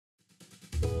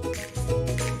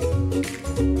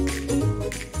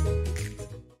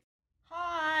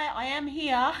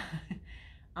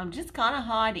I'm just kind of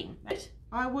hiding.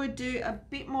 I would do a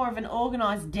bit more of an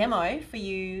organised demo for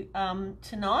you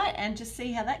tonight and just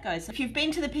see how that goes. If you've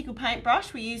been to the Pickled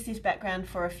Paintbrush, we use this background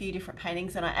for a few different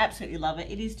paintings and I absolutely love it.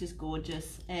 It is just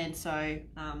gorgeous. And so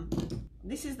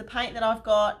this is the paint that I've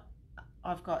got.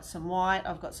 I've got some white,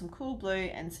 I've got some cool blue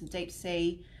and some deep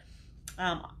sea.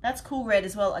 That's cool red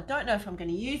as well. I don't know if I'm going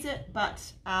to use it, but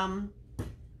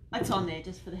it's on there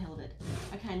just for the hell of it.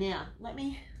 Okay, now let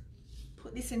me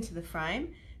put this into the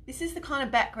frame. This is the kind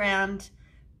of background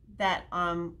that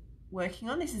I'm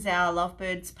working on. This is our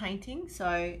lovebirds painting.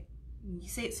 So you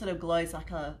see it sort of glows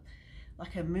like a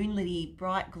moonlity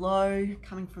bright glow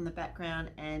coming from the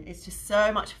background, and it's just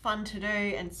so much fun to do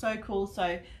and so cool. So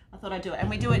I thought I'd do it, and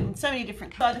we do it in so many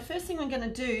different colors. So the first thing I'm going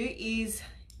to do is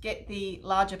get the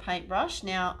larger paintbrush.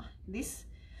 Now this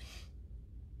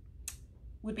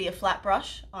would be a flat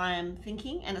brush, I am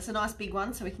thinking, and it's a nice big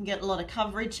one so we can get a lot of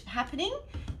coverage happening.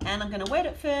 And I'm going to wet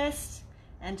it first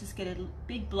and just get a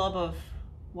big blob of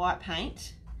white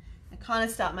paint and kind of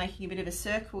start making a bit of a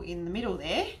circle in the middle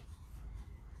there.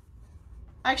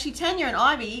 Actually, Tanya and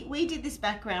Ivy, we did this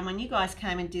background when you guys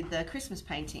came and did the Christmas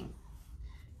painting,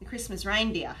 the Christmas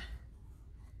reindeer.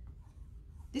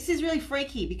 This is really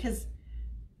freaky because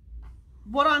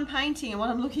what I'm painting and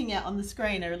what I'm looking at on the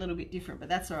screen are a little bit different, but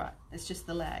that's all right. It's just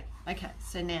the lag. Okay,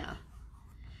 so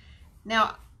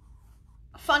now,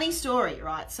 funny story,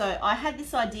 right? So I had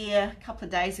this idea a couple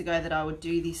of days ago that I would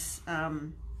do this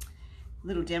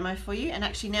little demo for you, and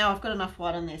actually now I've got enough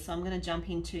white on there, so I'm going to jump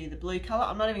into the blue color.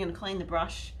 I'm not even going to clean the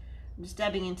brush. I'm just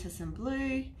dabbing into some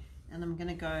blue, and I'm going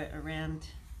to go around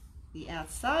the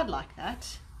outside like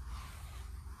that.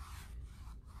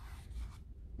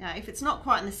 Now, if it's not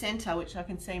quite in the center, which I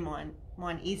can see mine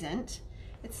isn't,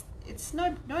 it's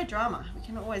no drama. We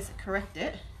can always correct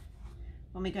it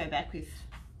when we go back with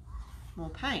more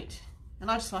paint.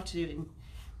 And I just like to do it in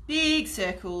big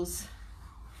circles,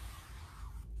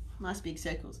 nice big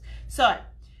circles. So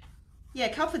yeah,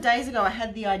 a couple of days ago I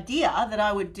had the idea that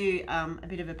I would do a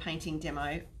bit of a painting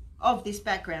demo of this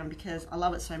background because I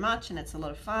love it so much and it's a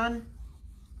lot of fun.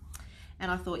 And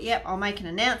I thought, yep, I'll make an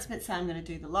announcement, say I'm going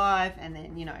to do the live, and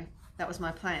then, you know, that was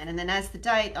my plan. And then as the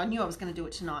day, I knew I was going to do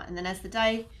it tonight, and then as the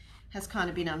day has kind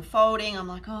of been unfolding, I'm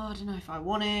like, oh, I don't know if I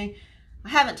want to. I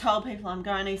haven't told people I'm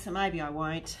going to, so maybe I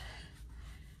won't.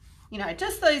 You know,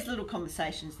 just those little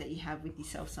conversations that you have with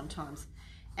yourself sometimes.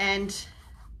 And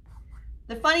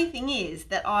the funny thing is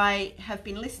that I have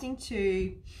been listening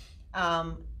to,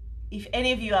 if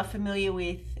any of you are familiar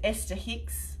with Esther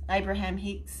Hicks, Abraham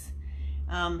Hicks,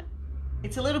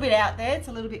 it's a little bit out there, it's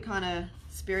a little bit kind of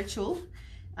spiritual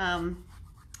on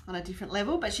a different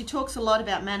level, but she talks a lot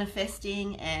about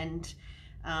manifesting and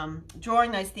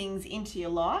drawing those things into your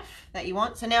life that you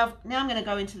want. So now I'm going to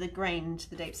go into the green, to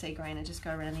the deep sea green, and just go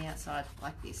around the outside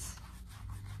like this.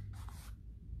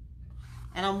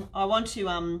 And I want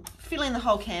to fill in the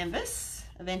whole canvas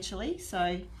eventually, so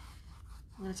I'm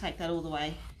going to take that all the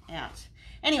way out.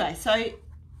 Anyway, so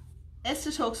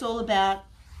Esther talks all about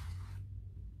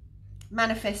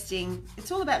manifesting.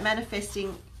 It's all about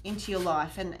manifesting into your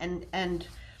life and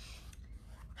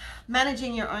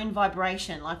managing your own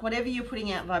vibration. Like whatever you're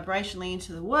putting out vibrationally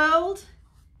into the world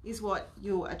is what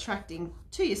you're attracting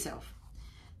to yourself.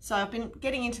 So I've been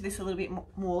getting into this a little bit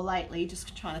more lately,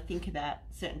 just trying to think about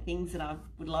certain things that I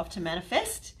would love to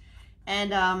manifest.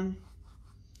 And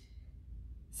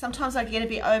sometimes I get a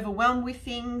bit overwhelmed with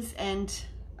things and,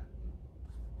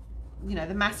 you know,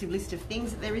 the massive list of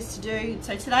things that there is to do.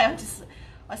 So today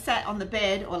I sat on the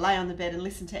bed, or lay on the bed, and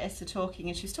listened to Esther talking,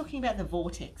 and she was talking about the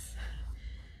vortex.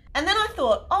 And then I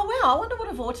thought, oh wow, I wonder what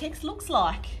a vortex looks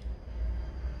like.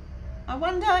 I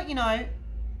wonder, you know,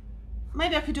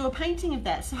 maybe I could do a painting of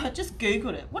that. So I just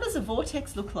Googled it. What does a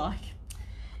vortex look like?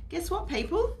 Guess what,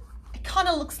 people? It kind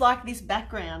of looks like this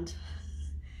background.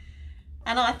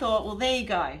 And I thought, well, there you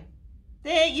go.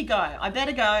 There you go. I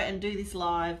better go and do this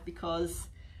live because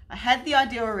I had the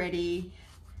idea already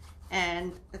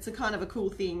and it's a kind of a cool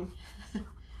thing.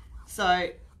 So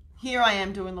here I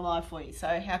am doing the live for you.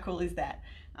 So how cool is that?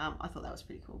 I thought that was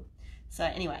pretty cool. So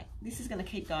anyway, this is going to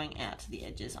keep going out to the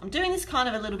edges. I'm doing this kind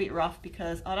of a little bit rough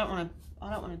because I don't want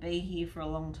to be here for a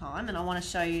long time, and I want to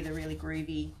show you the really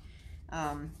groovy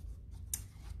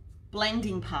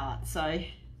blending part. So,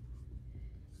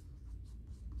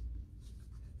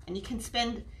 and you can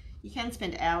spend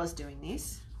hours doing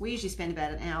this. We usually spend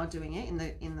about an hour doing it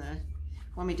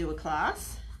when we do a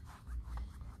class.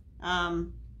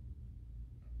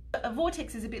 A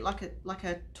vortex is a bit like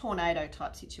a tornado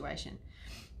type situation.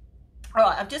 All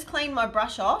right, I've just cleaned my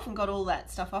brush off and got all that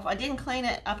stuff off. I didn't clean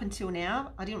it up until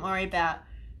now. I didn't worry about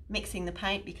mixing the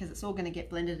paint because it's all going to get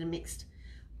blended and mixed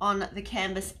on the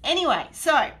canvas anyway.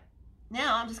 So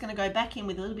now I'm just going to go back in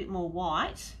with a little bit more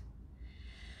white.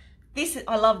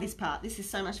 I love this part. This is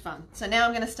so much fun. So now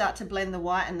I'm going to start to blend the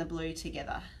white and the blue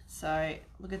together. So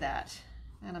look at that.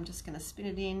 And I'm just going to spin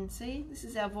it in. See, this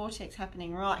is our vortex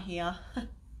happening right here. And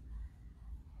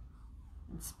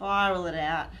spiral it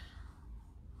out.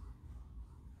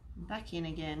 And back in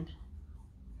again.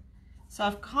 So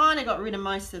I've kind of got rid of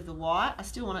most of the white. I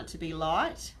still want it to be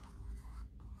light.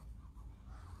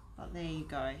 But there you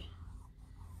go.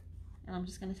 And I'm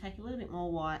just going to take a little bit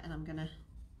more white and I'm going to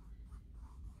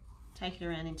take it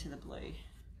around into the blue.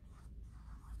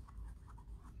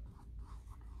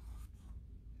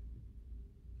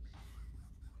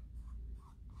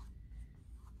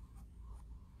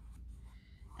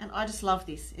 And I just love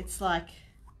this. It's like,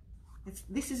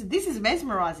 this is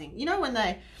mesmerizing. You know when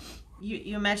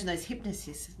you imagine those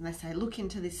hypnotists and they say, look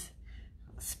into this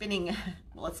spinning,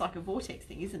 well, it's like a vortex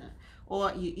thing, isn't it?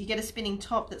 Or you get a spinning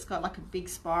top that's got like a big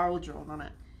spiral drawn on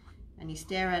it and you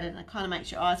stare at it and it kind of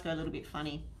makes your eyes go a little bit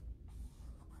funny.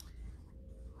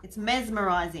 It's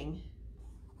mesmerizing.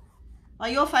 Oh,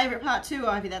 your favorite part too,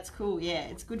 Ivy? That's cool. Yeah,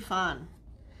 it's good fun.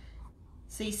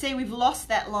 So you see we've lost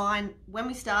that line. When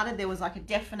we started there was like a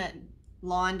definite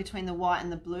line between the white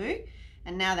and the blue,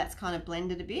 and now that's kind of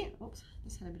blended a bit. Oops,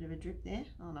 just had a bit of a drip there.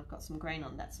 Oh, and I've got some green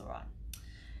on, that's all right.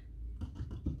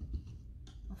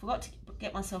 I forgot to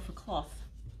get myself a cloth.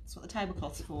 That's what the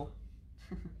tablecloth's for.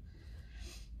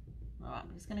 All right,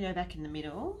 I'm just going to go back in the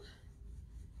middle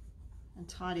and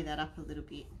tidy that up a little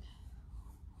bit.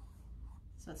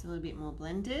 So it's a little bit more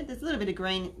blended. There's a little bit of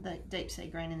green, the deep sea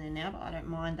green in there now, but I don't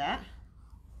mind that.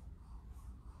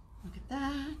 Look at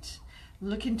that.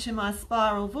 Look into my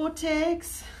spiral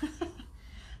vortex.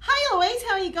 Hey Louise,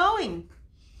 how are you going?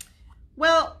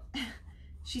 Well,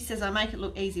 she says I make it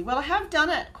look easy. Well, I have done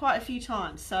it quite a few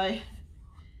times, so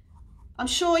I'm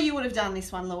sure you would have done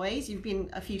this one, Louise. You've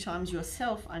been a few times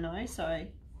yourself, I know, so.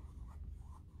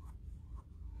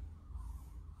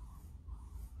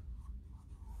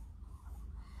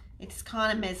 It's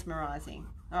kind of mesmerizing.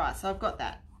 All right, so I've got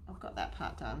that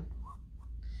part done.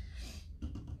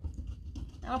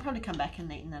 I'll probably come back and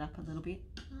neaten that up a little bit.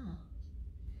 Oh.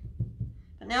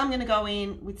 But now I'm going to go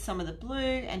in with some of the blue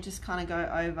and just kind of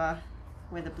go over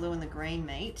where the blue and the green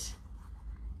meet,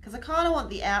 because I kind of want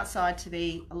the outside to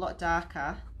be a lot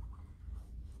darker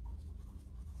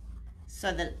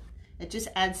so that it just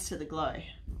adds to the glow.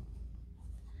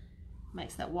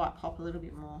 Makes that white pop a little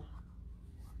bit more.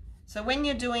 So when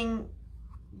you're doing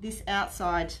this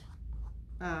outside,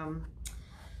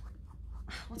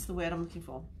 what's the word I'm looking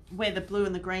for? Where the blue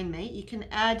and the green meet, you can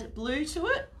add blue to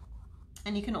it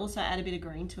and you can also add a bit of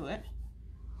green to it.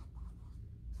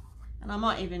 And I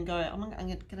might even go, I'm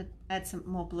going to add some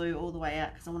more blue all the way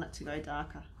out because I want it to go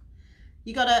darker.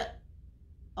 You got a,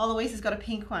 oh, Louise has got a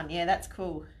pink one. Yeah, that's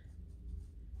cool.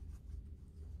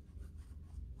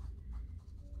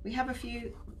 We have a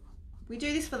few, we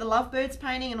do this for the lovebirds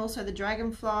painting and also the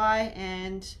dragonfly,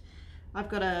 and I've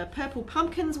got a purple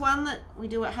pumpkins one that we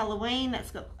do at Halloween.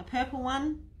 That's got a purple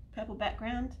one, purple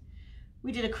background.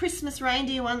 We did a Christmas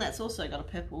reindeer one that's also got a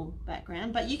purple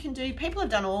background, but you can do, people have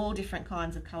done all different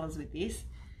kinds of colours with this.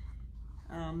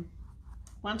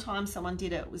 One time someone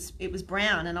did it, it was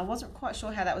brown, and I wasn't quite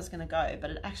sure how that was going to go, but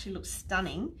it actually looked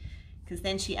stunning, because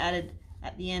then she added,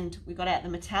 at the end, we got out the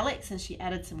metallics and she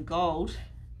added some gold,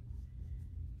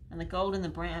 and the gold and the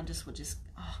brown just were just,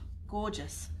 oh,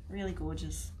 gorgeous, really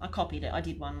gorgeous. I copied it, I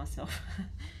did one myself.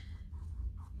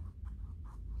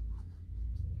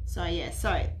 So yeah,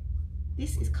 so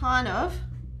this is kind of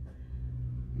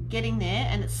getting there,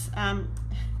 and it's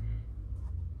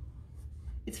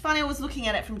funny, I was looking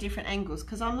at it from different angles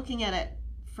because I'm looking at it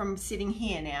from sitting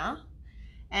here now,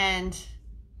 and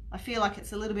I feel like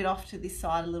it's a little bit off to this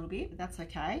side a little bit, but that's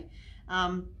okay.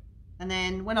 And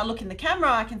then when I look in the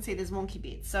camera, I can see there's wonky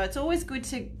bits. So it's always good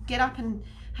to get up and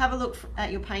have a look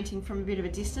at your painting from a bit of a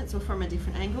distance or from a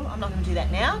different angle. I'm not going to do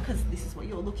that now because this is what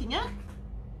you're looking at.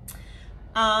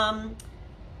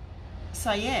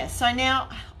 So yeah, so now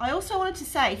I also wanted to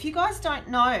say, if you guys don't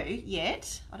know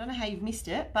yet, I don't know how you've missed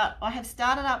it, but I have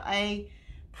started up a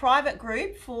private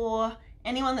group for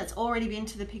anyone that's already been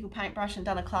to the Pickled Paintbrush and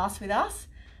done a class with us.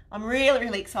 I'm really,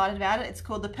 really excited about it. It's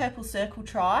called the Purple Circle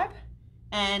Tribe,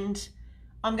 and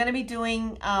I'm going to be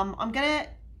doing, I'm going to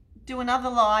do another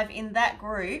live in that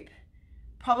group,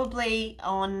 probably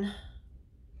on,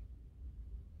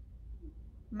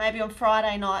 maybe on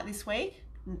Friday night this week.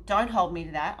 Don't hold me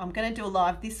to that. I'm going to do a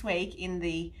live this week in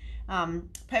the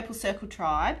Purple Circle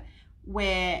Tribe,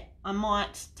 where I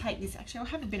might take this, actually I'll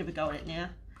have a bit of a go at it now,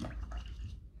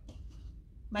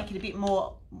 make it a bit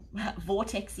more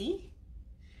vortexy,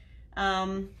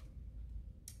 and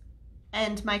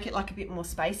make it like a bit more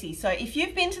spacey. So if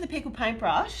you've been to the Pickled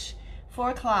Paintbrush for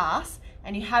a class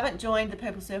and you haven't joined the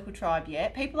Purple Circle tribe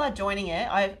yet, people are joining it.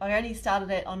 I only started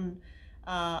it on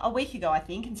a week ago, I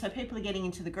think, and so people are getting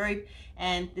into the group,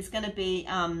 and there's going to be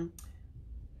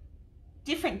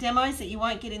different demos that you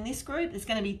won't get in this group. There's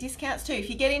going to be discounts too. If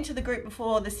you get into the group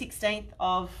before the 16th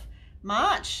of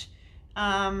March,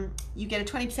 you get a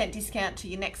 20% discount to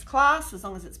your next class as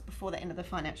long as it's before the end of the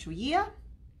financial year.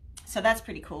 So that's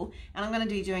pretty cool. And I'm going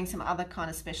to be doing some other kind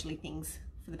of specialty things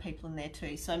for the people in there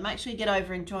too. So make sure you get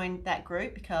over and join that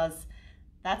group, because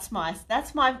that's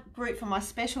my group for my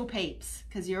special peeps,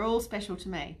 because you're all special to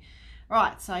me.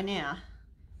 Right, so now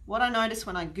what I noticed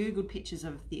when I Googled pictures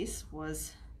of this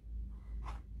was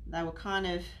they were kind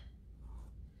of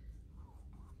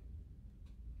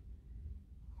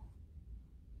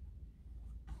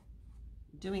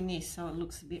doing this so it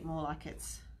looks a bit more like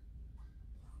it's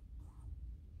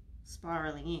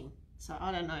spiraling in. So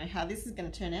I don't know how this is going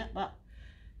to turn out, but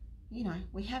you know,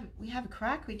 we have a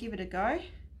crack, we give it a go.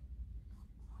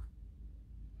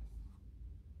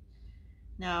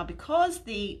 Now, because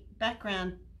the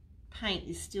background paint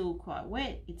is still quite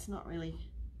wet, it's not really,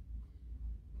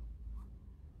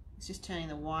 it's just turning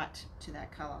the white to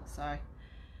that color. So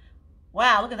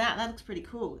wow, look at that, that looks pretty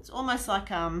cool. It's almost like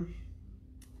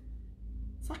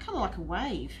it's like kind of like a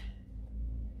wave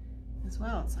as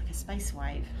well. It's like a space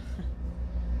wave.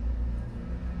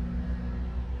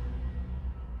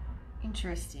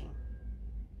 Interesting.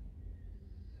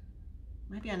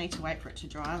 Maybe I need to wait for it to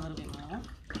dry a little bit more.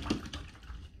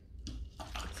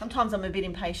 Sometimes I'm a bit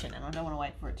impatient and I don't want to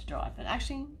wait for it to dry, but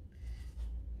actually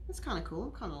that's kind of cool.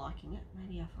 I'm kind of liking it.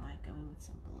 Maybe if I go in with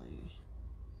some blue.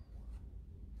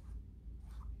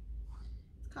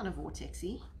 It's kind of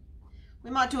vortexy.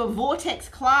 We might do a vortex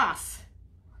class.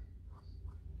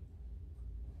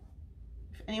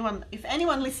 If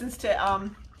anyone listens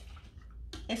to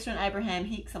Esther and Abraham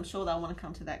Hicks, I'm sure they'll want to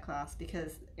come to that class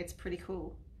because it's pretty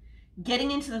cool.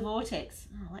 Getting into the vortex.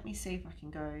 Oh, let me see if I can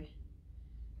go.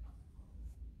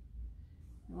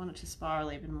 I want it to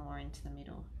spiral even more into the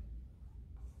middle.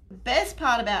 The best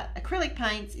part about acrylic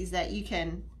paints is that you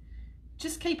can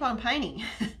just keep on painting.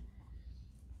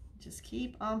 Just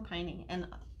keep on painting. And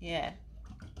yeah,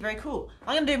 very cool.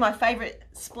 I'm going to do my favorite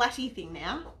splatty thing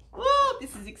now. Woo,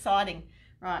 this is exciting.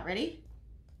 Right, ready?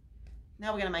 Now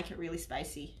we're going to make it really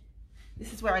spacey.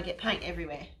 This is where I get paint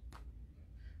everywhere.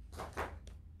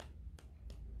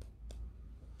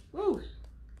 Woo.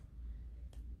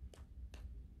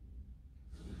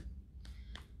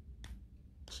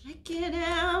 Check it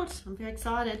out. I'm very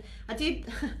excited. I did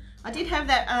have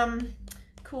that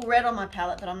cool red on my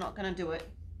palette, but I'm not going to do it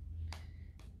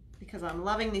because I'm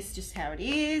loving this just how it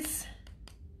is.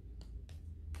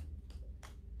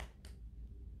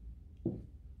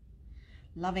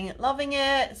 Loving it, loving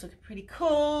it. It's looking pretty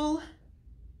cool.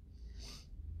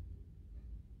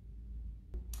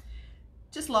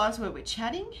 Just lives where we're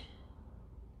chatting.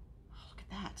 Oh, look at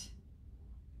that.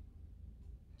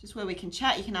 Just where we can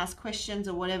chat, you can ask questions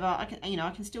or whatever. I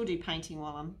can still do painting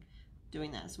while I'm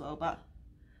doing that as well, but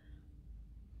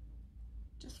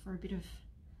just for a bit of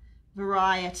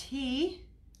variety.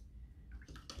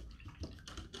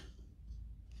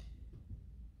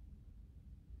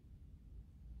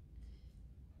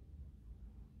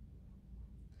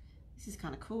 This is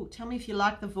kind of cool. Tell me if you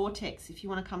like the vortex, if you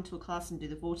want to come to a class and do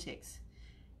the vortex.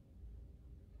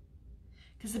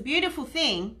 Because the beautiful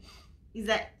thing is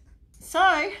that,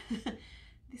 so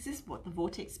this is what the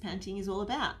vortex painting is all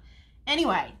about.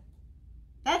 Anyway,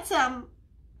 that's a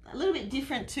little bit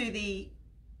different to the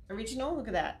original. Look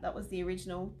at that. That was the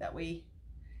original that we,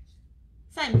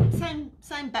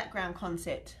 same background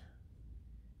concept.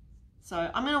 So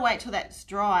I'm going to wait till that's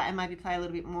dry and maybe play a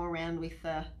little bit more around with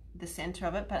the center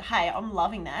of it. But hey, I'm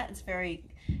loving that. It's very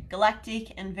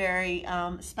galactic and very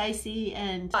spacey.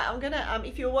 And I'm gonna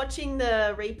if you're watching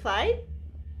the replay,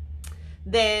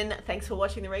 then thanks for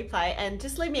watching the replay, and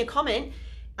just leave me a comment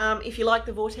if you like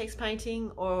the vortex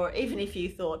painting, or even if you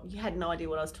thought you had no idea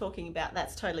what I was talking about.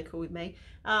 That's totally cool with me.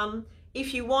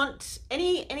 If you want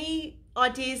any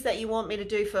ideas that you want me to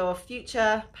do for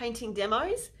future painting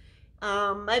demos,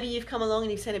 maybe you've come along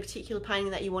and you've seen a particular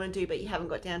painting that you want to do but you haven't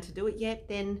got down to do it yet,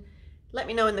 then let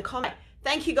me know in the comments.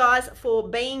 Thank you guys for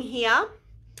being here.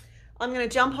 I'm going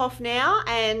to jump off now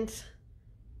and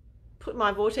put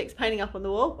my vortex painting up on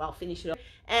the wall. Well, I'll finish it off.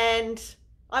 And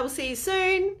I will see you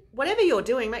soon. Whatever you're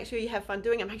doing, make sure you have fun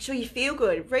doing it. Make sure you feel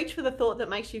good. Reach for the thought that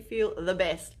makes you feel the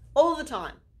best all the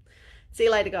time. See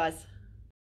you later, guys.